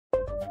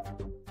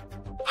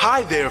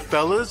Hi there,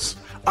 fellas.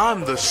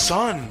 I'm the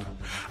sun.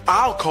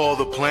 I'll call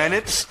the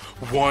planets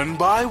one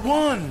by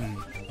one.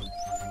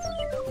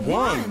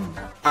 1.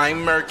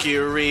 I'm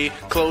Mercury,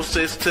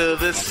 closest to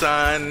the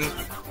sun.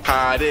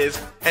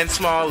 Hottest and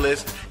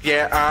smallest,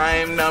 yeah,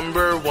 I'm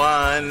number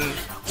 1.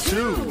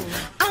 2.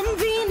 I'm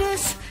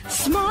Venus,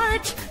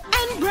 smart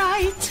and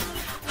bright,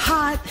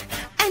 hot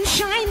and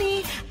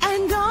shiny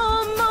and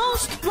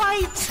almost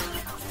white.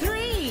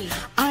 3.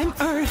 I'm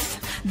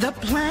Earth, the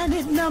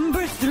planet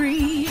number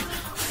 3,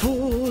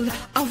 full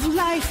of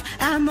life,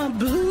 I'm a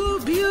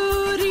blue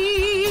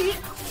beauty.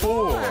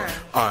 4.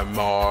 I'm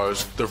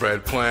Mars, the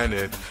red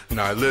planet, and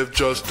I live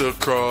just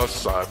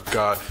across. I've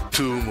got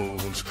 2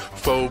 moons,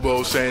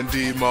 Phobos and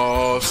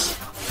Deimos.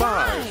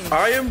 5.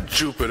 I am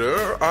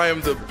Jupiter, I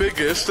am the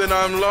biggest and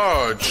I'm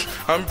large.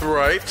 I'm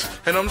bright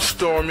and I'm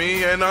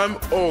stormy and I'm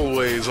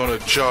always on a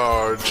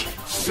charge.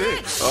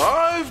 6.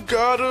 I've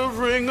got a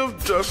ring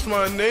of dust,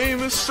 my name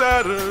is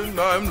Saturn.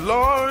 I'm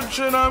large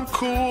and I'm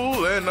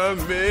cool and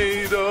I'm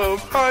made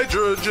of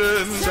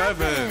hydrogen.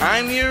 7.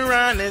 I'm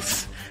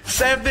Uranus,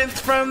 7th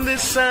from the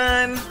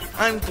sun.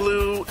 I'm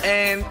blue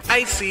and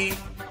icy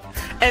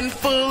and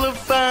full of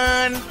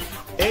fun.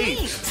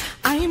 8.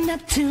 I am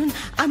Neptune,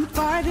 I'm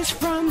farthest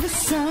from the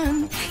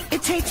sun.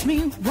 It takes me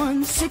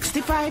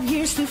 165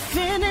 years to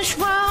finish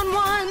round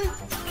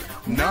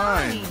 1.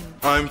 9.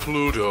 I'm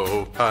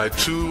Pluto. I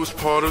too was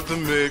part of the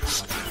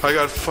mix. I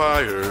got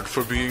fired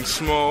for being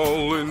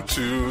small in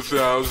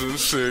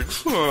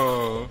 2006.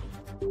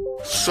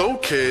 So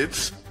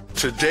kids,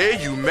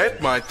 today you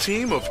met my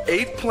team of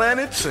 8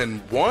 planets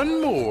and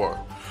 1 more.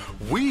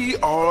 We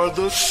are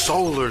the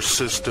solar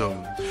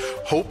system.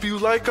 Hope you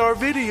like our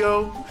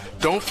video.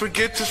 Don't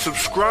forget to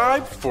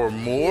subscribe for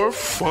more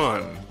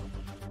fun.